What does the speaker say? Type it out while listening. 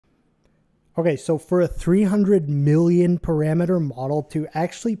Okay, so for a 300 million parameter model to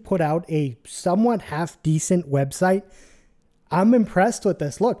actually put out a somewhat half decent website, I'm impressed with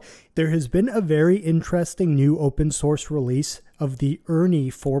this. Look, there has been a very interesting new open source release of the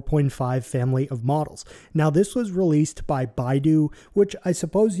ERNIE-4.5 family of models. Now, this was released by Baidu, which I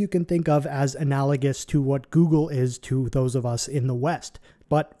suppose you can think of as analogous to what Google is to those of us in the West,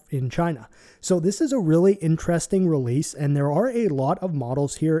 but in China. So this is a really interesting release, and there are a lot of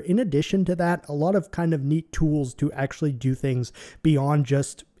models here. In addition to that, a lot of kind of neat tools to actually do things beyond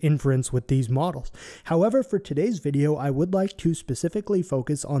just inference with these models. However, for today's video, I would like to specifically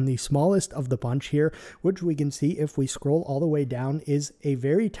focus on the smallest of the bunch here, which we can see if we scroll all the way down is a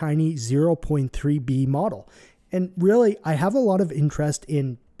very tiny 0.3B model. And really, I have a lot of interest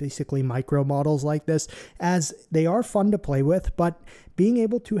in basically micro models like this, as they are fun to play with, but being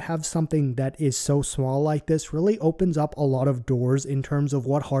able to have something that is so small like this really opens up a lot of doors in terms of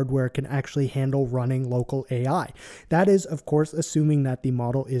what hardware can actually handle running local AI. That is, of course, assuming that the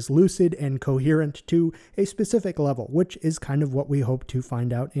model is lucid and coherent to a specific level, which is kind of what we hope to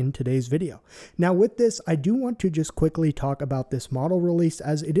find out in today's video. Now, with this, I do want to just quickly talk about this model release,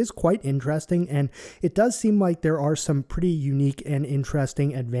 as it is quite interesting, and it does seem like there are some pretty unique and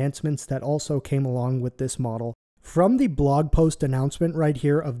interesting advancements that also came along with this model. From the blog post announcement right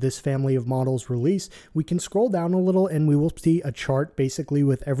here of this family of models release, we can scroll down a little and we will see a chart basically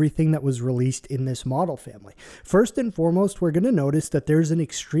with everything that was released in this model family. First and foremost, we're going to notice that there's an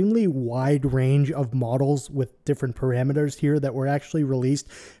extremely wide range of models with different parameters here that were actually released,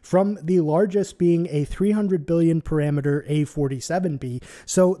 from the largest being a 300 billion parameter A47B.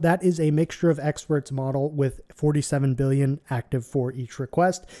 So that is a mixture of experts model with 47 billion active for each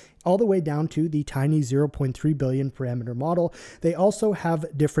request, all the way down to the tiny 0.3 billion parameter model. They also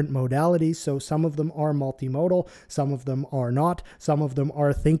have different modalities, so some of them are multimodal, some of them are not, some of them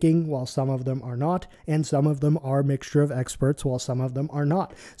are thinking while some of them are not, and some of them are a mixture of experts while some of them are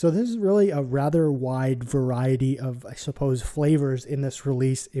not. So this is really a rather wide variety of, I suppose, flavors in this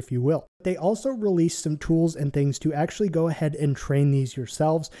release, if you will. They also released some tools and things to actually go ahead and train these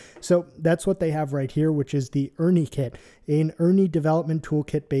yourselves. So that's what they have right here, which is the ERNIE kit, an ERNIE development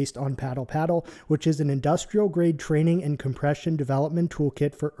toolkit based on Paddle, which is an industrial grade training and compression development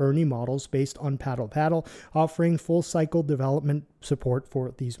toolkit for ERNIE models based on Paddle, offering full cycle development support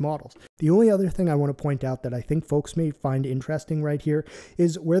for these models. The only other thing I want to point out that I think folks may find interesting right here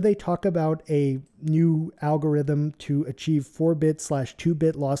is where they talk about a new algorithm to achieve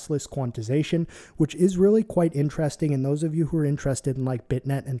 4-bit/2-bit lossless quantization, which is really quite interesting. And those of you who are interested in like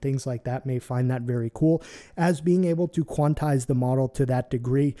BitNet and things like that may find that very cool, as being able to quantize the model to that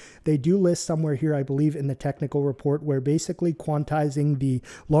degree. They do list somewhere here, I believe in the technical report, where basically quantizing the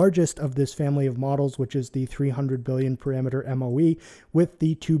largest of this family of models, which is the 300 billion parameter MOE, with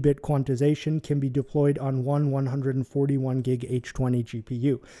the 2-bit quantization can be deployed on one 141 gig H20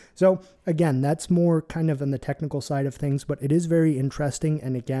 GPU. So again, that's more kind of on the technical side of things, but it is very interesting.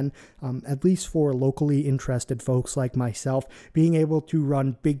 And again, at least for locally interested folks like myself, being able to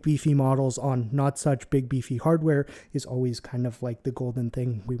run big beefy models on not such big beefy hardware is always kind of like the golden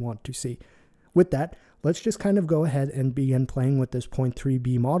thing we want to see. With that, let's just kind of go ahead and begin playing with this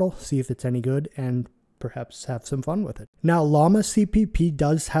 0.3B model, see if it's any good, and perhaps have some fun with it. Now, Llama CPP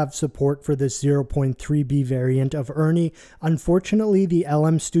does have support for this 0.3B variant of ERNIE. Unfortunately, the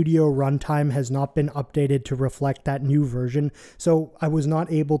LM Studio runtime has not been updated to reflect that new version, so I was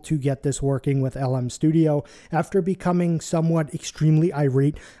not able to get this working with LM Studio. After becoming somewhat extremely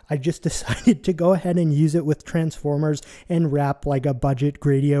irate, I just decided to go ahead and use it with transformers and wrap like a budget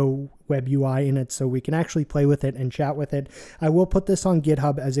Gradio web UI in it so we can actually play with it and chat with it. I will put this on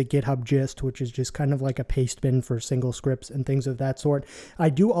GitHub as a GitHub gist, which is just kind of like a paste bin for single scripts and things of that sort. I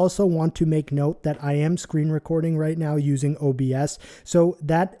do also want to make note that I am screen recording right now using OBS, so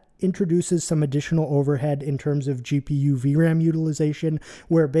that introduces some additional overhead in terms of GPU VRAM utilization,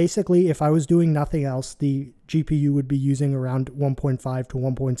 where basically if I was doing nothing else, the GPU would be using around 1.5 to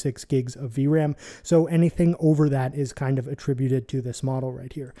 1.6 gigs of VRAM. So anything over that is kind of attributed to this model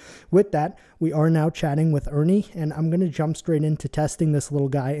right here. With that, we are now chatting with ERNIE, and I'm going to jump straight into testing this little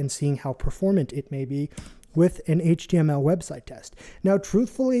guy and seeing how performant it may be with an HTML website test. Now,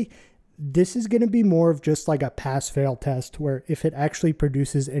 truthfully, this is going to be more of just like a pass-fail test, where if it actually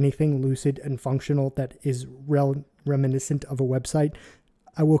produces anything lucid and functional that is reminiscent of a website,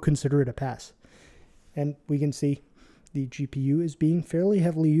 I will consider it a pass. And we can see the GPU is being fairly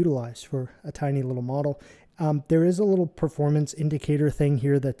heavily utilized for a tiny little model. There is a little performance indicator thing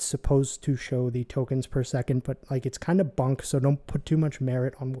here that's supposed to show the tokens per second, but like it's kind of bunk, so don't put too much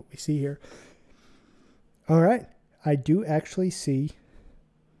merit on what we see here. All right, I do actually see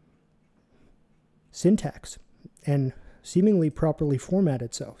syntax and seemingly properly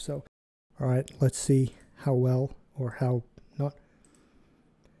formatted. So, all right, let's see how well or how not.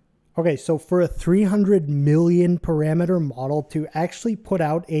 Okay, so for a 300 million parameter model to actually put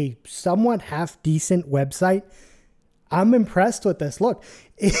out a somewhat half decent website, I'm impressed with this. Look,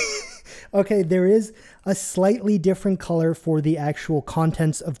 okay, there is a slightly different color for the actual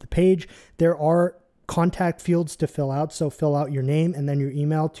contents of the page. There are contact fields to fill out. So fill out your name and then your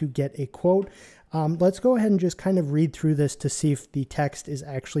email to get a quote. Let's go ahead and just kind of read through this to see if the text is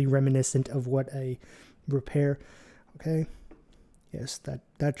actually reminiscent of what a repair. Okay. Yes, that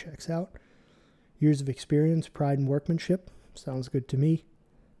checks out. Years of experience, pride and workmanship. Sounds good to me.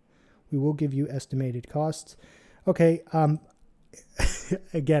 We will give you estimated costs. Okay.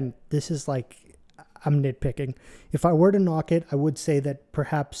 Again, this is like, I'm nitpicking. If I were to knock it, I would say that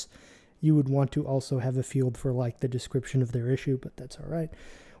perhaps you would want to also have a field for like the description of their issue, but that's all right.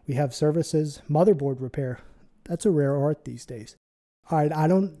 We have services, motherboard repair. That's a rare art these days. All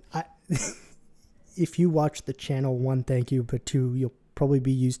right, if you watch the channel, one, thank you, but two, you'll probably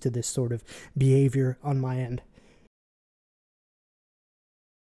be used to this sort of behavior on my end.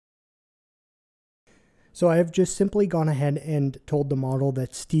 So I have just simply gone ahead and told the model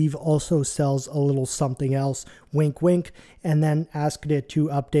that Steve also sells a little something else, wink, wink, and then asked it to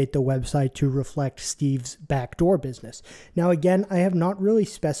update the website to reflect Steve's backdoor business. Now, again, I have not really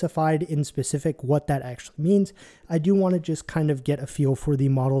specified in specific what that actually means. I do want to just kind of get a feel for the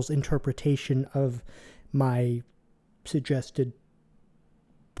model's interpretation of my suggested,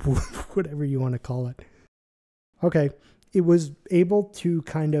 whatever you want to call it. Okay, it was able to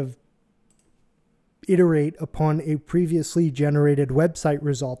kind of iterate upon a previously generated website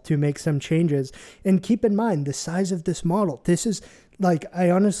result to make some changes. And keep in mind the size of this model. This is like, I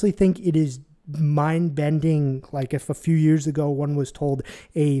honestly think it is mind-bending. Like if a few years ago one was told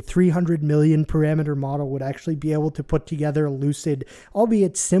a 300 million parameter model would actually be able to put together lucid,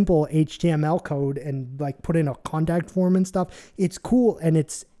 albeit simple HTML code and like put in a contact form and stuff, it's cool and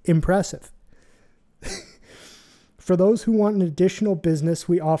it's impressive. For those who want an additional business,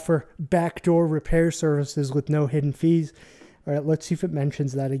 we offer backdoor repair services with no hidden fees. All right, let's see if it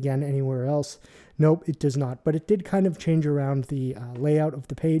mentions that again anywhere else. Nope, it does not. But it did kind of change around the layout of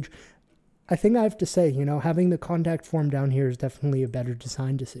the page. I think I have to say, you know, having the contact form down here is definitely a better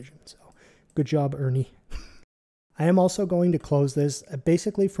design decision. So good job, Ernie. I am also going to close this.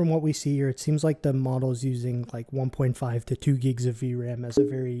 Basically, from what we see here, it seems like the model is using like 1.5 to 2 gigs of VRAM as a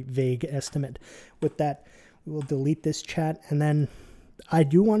very vague estimate. With that, we will delete this chat, and then I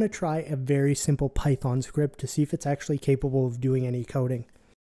do want to try a very simple Python script to see if it's actually capable of doing any coding.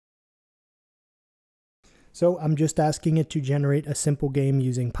 So I'm just asking it to generate a simple game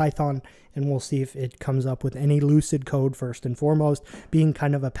using Python, and we'll see if it comes up with any lucid code first and foremost, being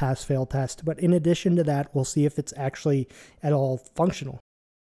kind of a pass-fail test. But in addition to that, we'll see if it's actually at all functional.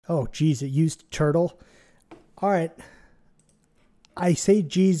 Oh, geez, it used turtle. All right. I say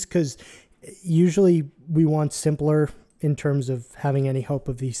geez because usually we want simpler in terms of having any hope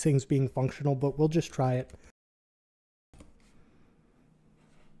of these things being functional, but we'll just try it.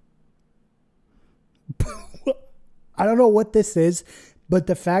 I don't know what this is, but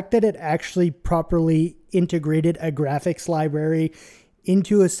the fact that it actually properly integrated a graphics library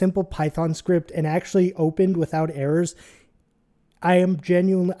into a simple Python script and actually opened without errors, I am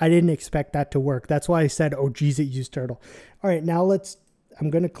genuinely, I didn't expect that to work. That's why I said, oh geez, it used turtle. All right, now I'm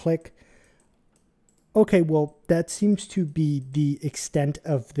going to click. Okay, well, that seems to be the extent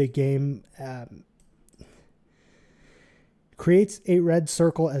of the game. Creates a red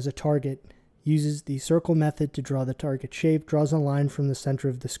circle as a target. Uses the circle method to draw the target shape. Draws a line from the center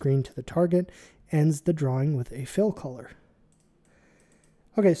of the screen to the target. Ends the drawing with a fill color.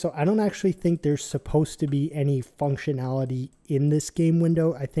 Okay, so I don't actually think there's supposed to be any functionality in this game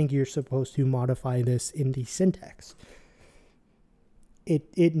window. I think you're supposed to modify this in the syntax.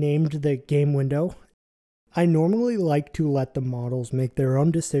 It named the game window. I normally like to let the models make their own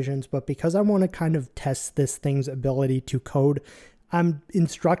decisions, but because I want to kind of test this thing's ability to code, I'm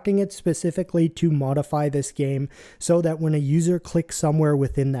instructing it specifically to modify this game so that when a user clicks somewhere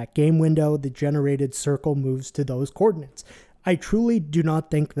within that game window, the generated circle moves to those coordinates. I truly do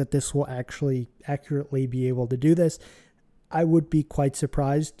not think that this will actually accurately be able to do this. I would be quite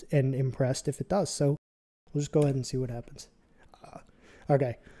surprised and impressed if it does. So we'll just go ahead and see what happens.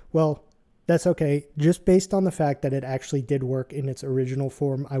 Okay, well, that's okay. Just based on the fact that it actually did work in its original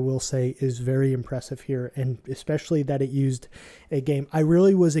form, I will say is very impressive here, and especially that it used a game. I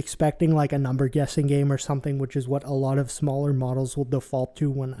really was expecting like a number guessing game or something, which is what a lot of smaller models will default to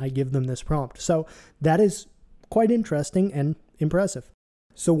when I give them this prompt. So that is quite interesting and impressive.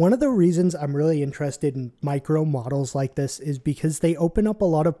 So one of the reasons I'm really interested in micro models like this is because they open up a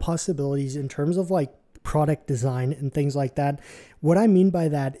lot of possibilities in terms of like product design and things like that. What I mean by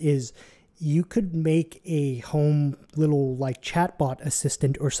that is you could make a home little like chatbot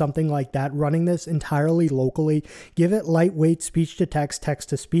assistant or something like that running this entirely locally, give it lightweight speech to text, text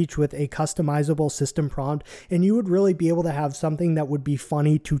to speech with a customizable system prompt, and you would really be able to have something that would be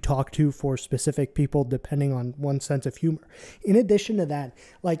funny to talk to for specific people depending on one's sense of humor. In addition to that,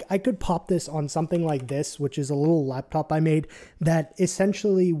 like I could pop this on something like this, which is a little laptop I made that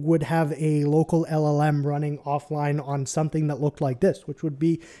essentially would have a local LLM running offline on something that looked like this, which would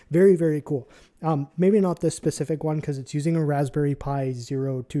be very, very cool. Maybe not this specific one because it's using a Raspberry Pi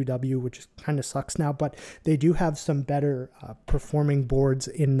 02W, which kind of sucks now, but they do have some better performing boards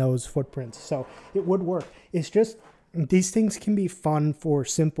in those footprints. So it would work. It's just these things can be fun for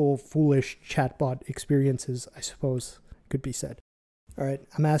simple, foolish chatbot experiences, I suppose could be said. All right,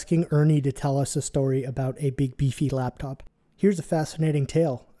 I'm asking Ernie to tell us a story about a big beefy laptop. Here's a fascinating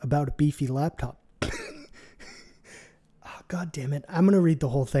tale about a beefy laptop. Oh, God damn it. I'm going to read the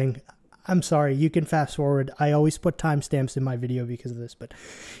whole thing. I'm sorry, you can fast forward. I always put timestamps in my video because of this, but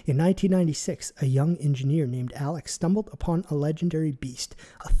in 1996, a young engineer named Alex stumbled upon a legendary beast,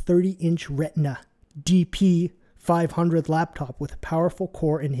 a 30-inch Retina DP500 laptop with a powerful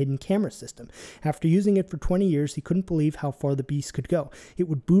core and hidden camera system. After using it for 20 years, he couldn't believe how far the beast could go. It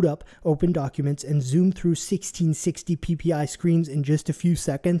would boot up, open documents, and zoom through 1660 ppi screens in just a few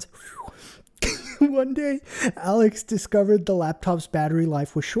seconds. One day, Alex discovered the laptop's battery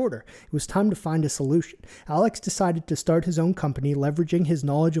life was shorter. It was time to find a solution. Alex decided to start his own company, leveraging his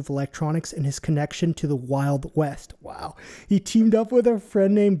knowledge of electronics and his connection to the Wild West. Wow. He teamed up with a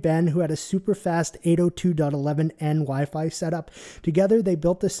friend named Ben who had a super fast 802.11n Wi-Fi setup. Together, they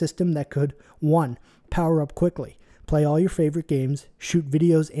built a system that could, 1. Power up quickly. Play all your favorite games, shoot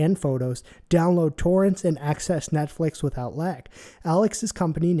videos and photos, download torrents, and access Netflix without lag. Alex's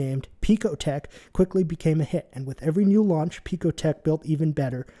company, named Picotech, quickly became a hit, and with every new launch, Picotech built even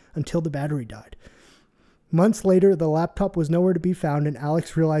better until the battery died. Months later, the laptop was nowhere to be found, and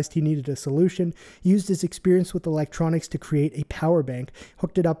Alex realized he needed a solution. He used his experience with electronics to create a power bank,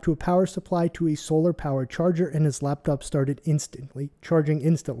 hooked it up to a power supply to a solar-powered charger, and his laptop started charging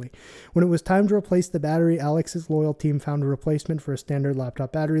instantly. When it was time to replace the battery, Alex's loyal team found a replacement for a standard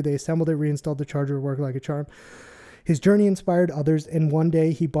laptop battery. They assembled it, reinstalled the charger, it worked like a charm. His journey inspired others, and one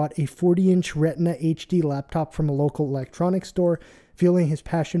day he bought a 40-inch Retina HD laptop from a local electronics store. Feeling his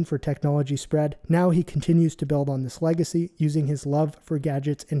passion for technology spread, now he continues to build on this legacy, using his love for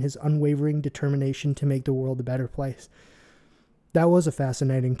gadgets and his unwavering determination to make the world a better place. That was a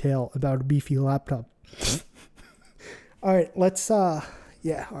fascinating tale about a beefy laptop. All right, let's do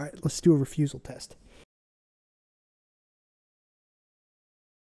a refusal test.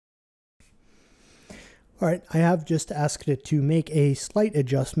 All right, I have just asked it to make a slight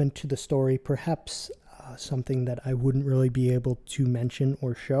adjustment to the story, perhaps something that I wouldn't really be able to mention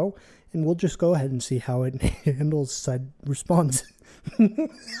or show, and we'll just go ahead and see how it handles said response.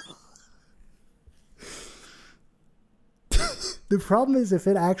 The problem is if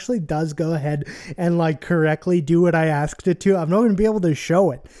it actually does go ahead and like correctly do what I asked it to, I'm not going to be able to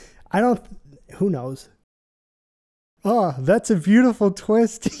show it. Who knows? Oh, that's a beautiful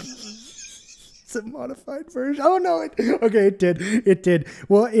twist. It's a modified version. Oh no, okay, it did. It did.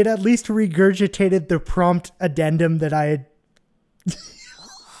 Well, it at least regurgitated the prompt addendum that I had.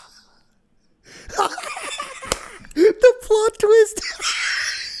 The plot twist.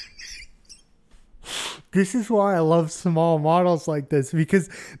 This is why I love small models like this, because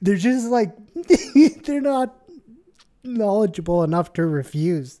they're just like, they're not knowledgeable enough to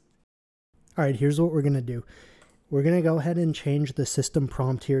refuse. All right, here's what we're going to do. We're going to go ahead and change the system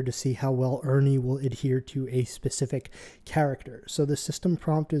prompt here to see how well Ernie will adhere to a specific character. So the system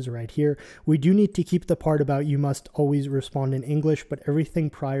prompt is right here. We do need to keep the part about you must always respond in English, but everything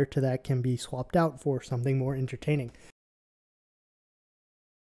prior to that can be swapped out for something more entertaining.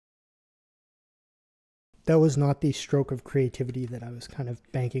 That was not the stroke of creativity that I was kind of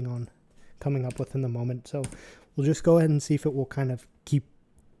banking on coming up with in the moment. So we'll just go ahead and see if it will kind of keep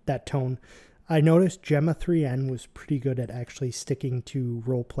that tone. I noticed Gemma 3N was pretty good at actually sticking to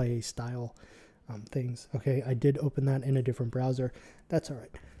roleplay style things. Okay, I did open that in a different browser. That's all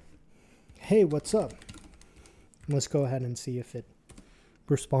right. Hey, what's up? Let's go ahead and see if it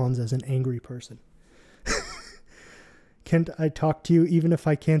responds as an angry person. Can't I talk to you even if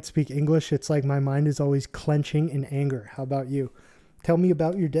I can't speak English? It's like my mind is always clenching in anger. How about you? Tell me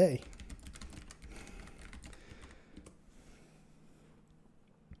about your day.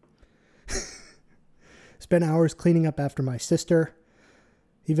 Spent hours cleaning up after my sister.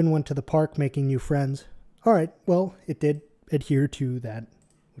 Even went to the park making new friends. All right, well, it did adhere to that,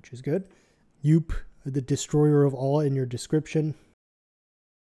 which is good. Yoop, the destroyer of all in your description.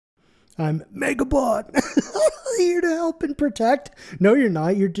 I'm Megabot, here to help and protect. No, you're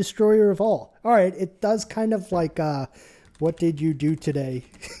not. You're destroyer of all. All right, it does kind of like, what did you do today?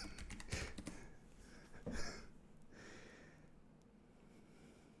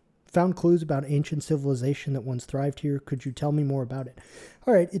 Found clues about ancient civilization that once thrived here. Could you tell me more about it?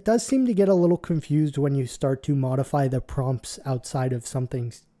 All right, it does seem to get a little confused when you start to modify the prompts outside of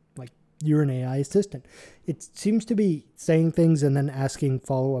something like you're an AI assistant. It seems to be saying things and then asking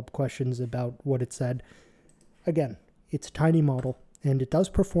follow-up questions about what it said. Again, it's a tiny model, and it does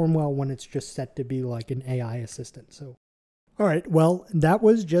perform well when it's just set to be like an AI assistant. So, all right, well, that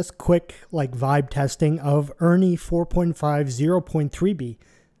was just quick like vibe testing of ERNIE 4.5 0.3b.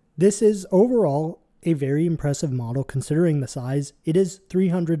 This is overall a very impressive model considering the size. It is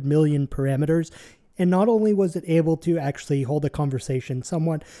 300 million parameters, and not only was it able to actually hold a conversation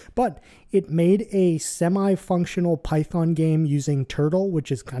somewhat, but it made a semi-functional Python game using Turtle,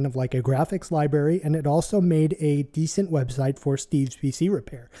 which is kind of like a graphics library, and it also made a decent website for Steve's PC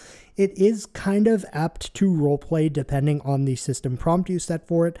repair. It is kind of apt to roleplay depending on the system prompt you set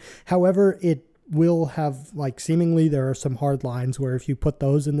for it. However, it will have, like, seemingly there are some hard lines where if you put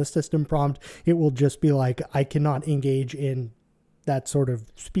those in the system prompt, it will just be like, I cannot engage in that sort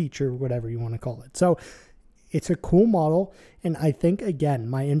of speech or whatever you want to call it. So it's a cool model. And I think, again,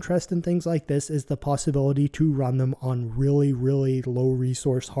 my interest in things like this is the possibility to run them on really, really low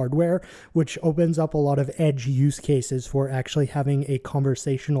resource hardware, which opens up a lot of edge use cases for actually having a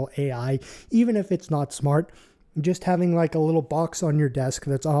conversational AI, even if it's not smart. Just having like a little box on your desk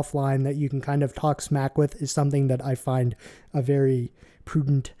that's offline that you can kind of talk smack with is something that I find a very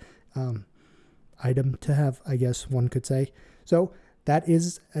prudent item to have, I guess one could say. So that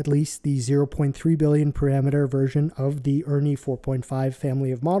is at least the 0.3 billion parameter version of the ERNIE 4.5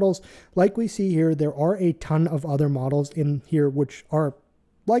 family of models. Like we see here, there are a ton of other models in here which are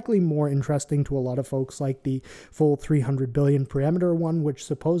likely more interesting to a lot of folks, like the full 300 billion parameter one, which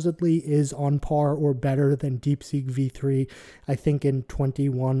supposedly is on par or better than DeepSeek v3. I think in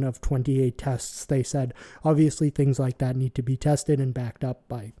 21 of 28 tests, they said obviously things like that need to be tested and backed up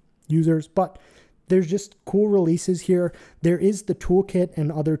by users, but there's just cool releases here. There is the toolkit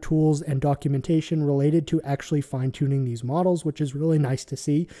and other tools and documentation related to actually fine-tuning these models, which is really nice to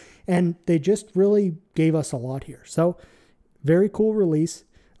see. And they just really gave us a lot here. So very cool release.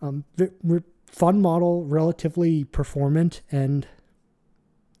 Fun model, relatively performant, and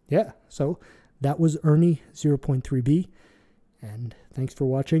yeah, so that was ERNIE 0.3b, and thanks for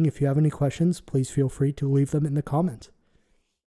watching. If you have any questions, please feel free to leave them in the comments.